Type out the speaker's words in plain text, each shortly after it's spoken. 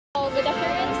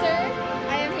afternoon, sir.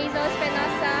 I am Hazel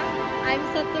Espinosa. I'm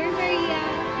Satur Maria.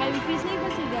 I'm Chrisley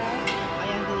Basiga. I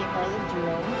am Billy Carlos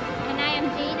Jerome. And I am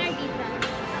Jane Ardita.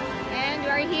 And we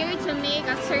are here to make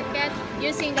a circuit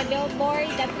using the billboard,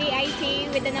 the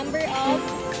 3IC, with the number of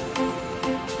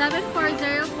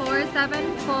 7404,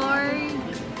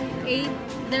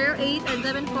 74808, and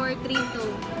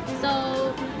 7432.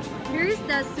 So here's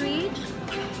the switch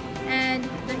and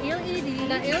the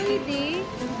LED,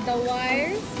 the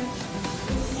wires,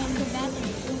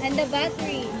 and the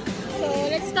battery. So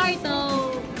let's start.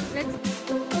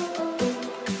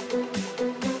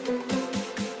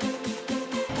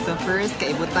 So first,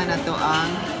 kaibutan na to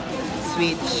ang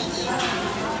switch.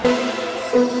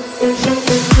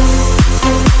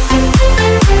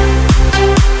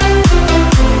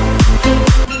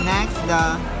 Next,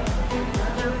 the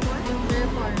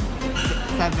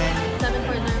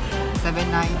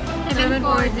 740.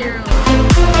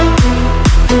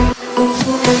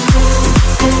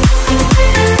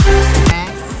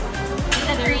 Next,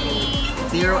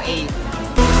 308.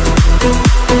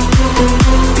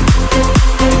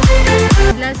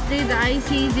 Lastly, the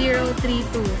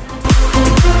IC032.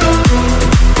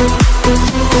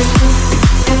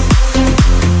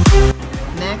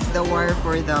 Next, the wire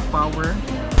for the power.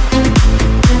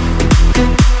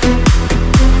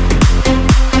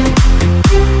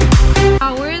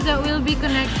 Power that will be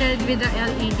connected with the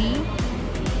LED.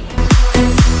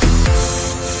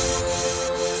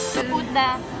 Put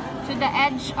to the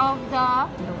edge of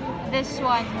this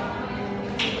one.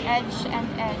 Edge and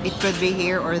edge. It could be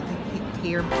here or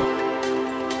here.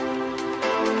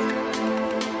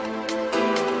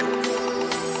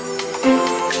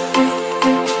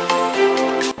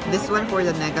 This one for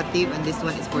the negative and this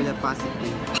one is for the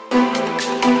positive.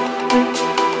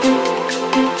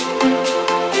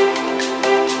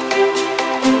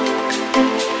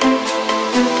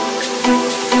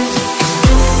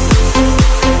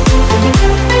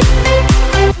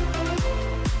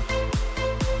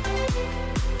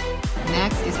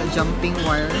 Next is a jumping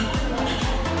wire.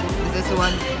 This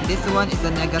one is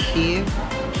the negative.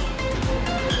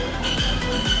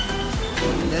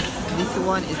 This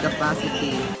one is the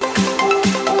positive.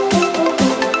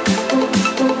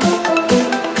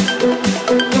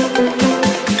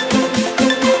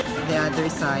 The other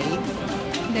side.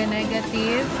 The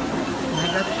negative.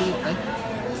 Ay,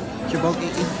 chubog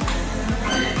ito.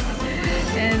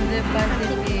 And the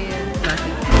positive.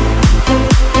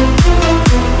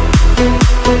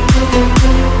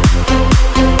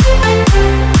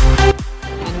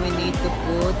 And we need to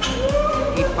put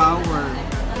a power.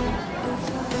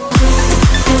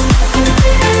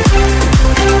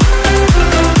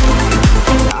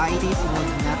 The IDs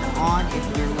would not on if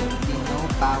there would be no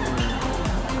power.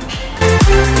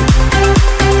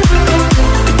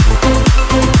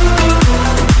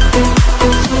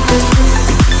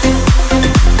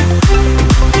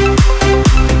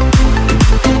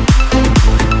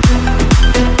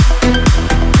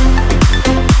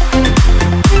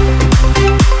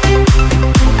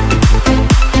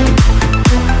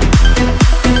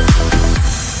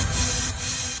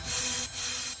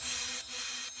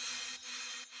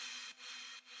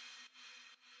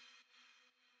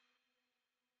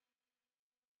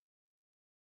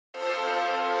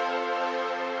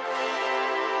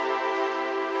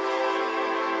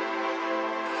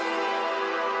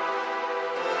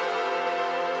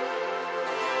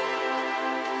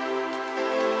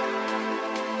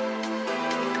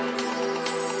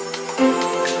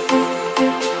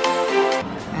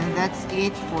 That's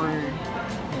it for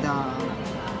the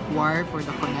wire for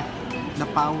the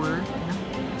power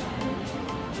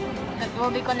That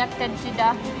will be connected to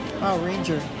the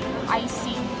Ranger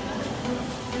IC.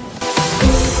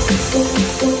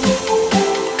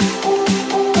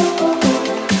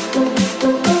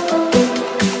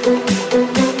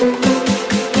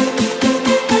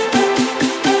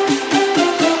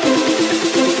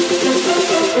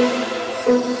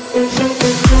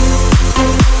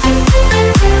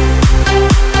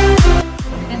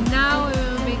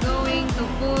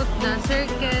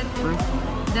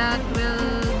 That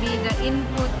will be the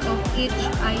input of each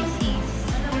ICs.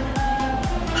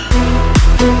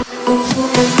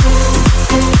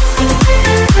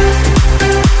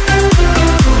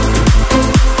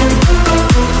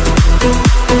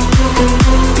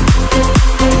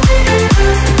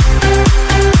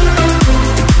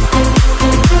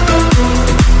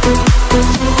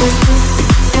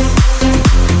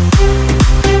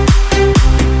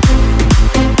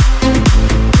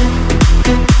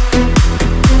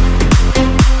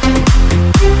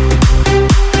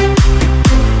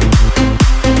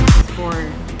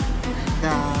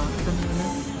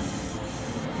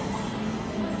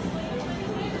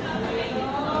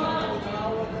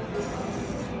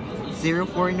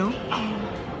 04, no?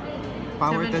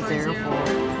 Power to 04.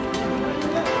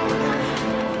 740.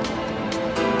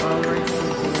 Power to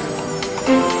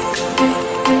 08.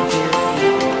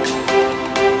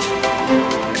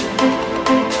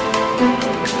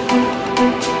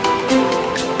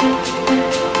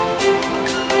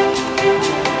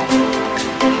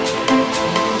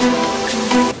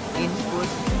 Input.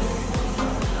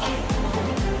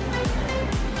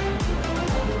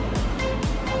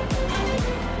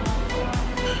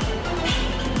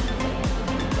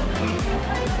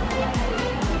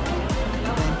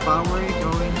 Then power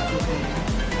going to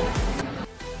 10.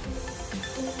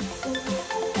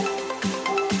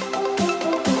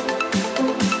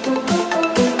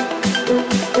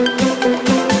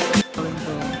 Going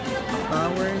to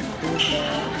power to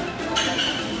 10.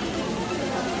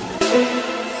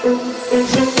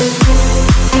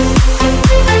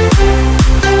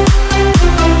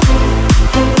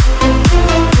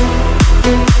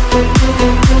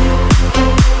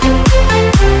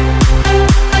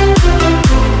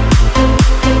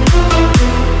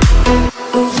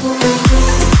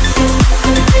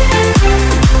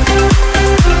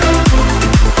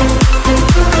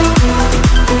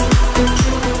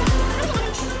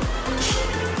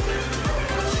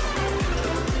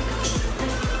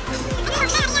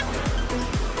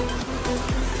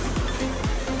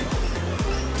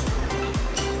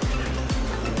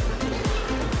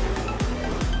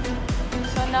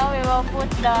 So now we will put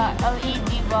the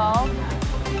LED bulb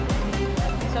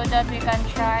so that we can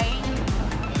try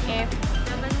if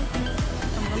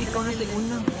Ikaw na sa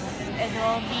una. it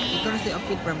will be Ikaw na sa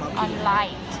apit para on ma-apil.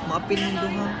 light. Ma-apil mo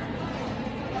doon ha.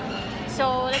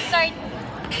 So let's start.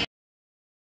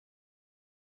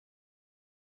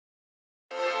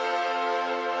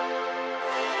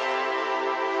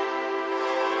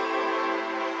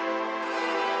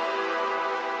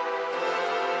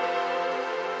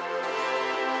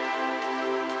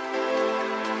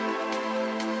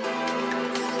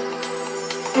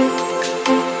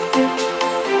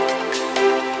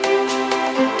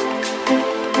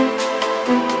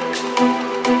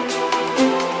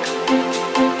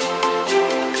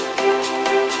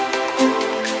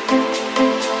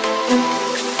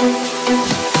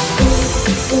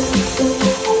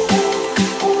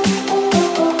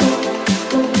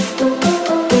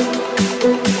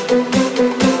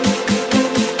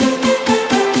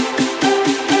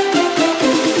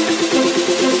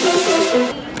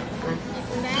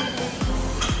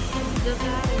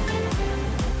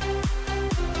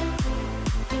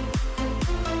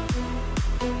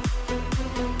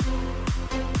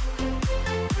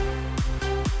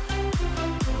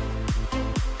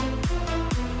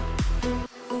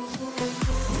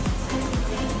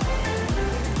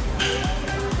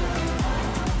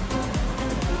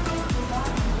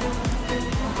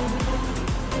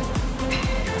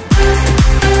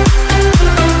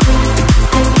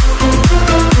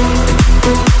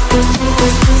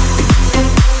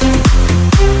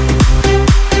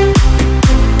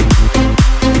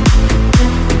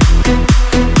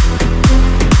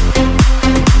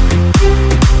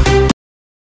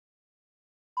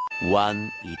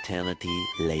 One eternity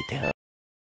later.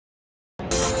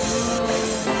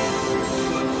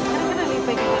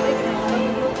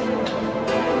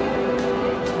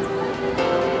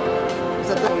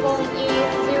 Sa to. Kung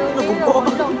i-0-0, Nagugpo.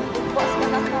 boss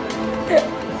na ako.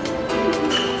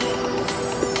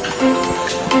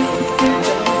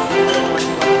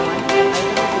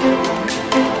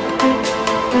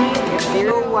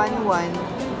 011.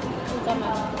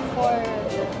 Tama. For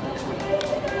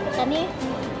kani?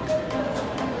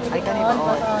 Ay, kanina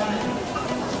on.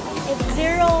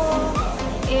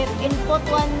 If input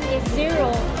 1 is 0,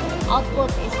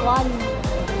 output is 1.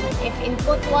 If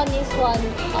input 1 is 1,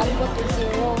 output is 0.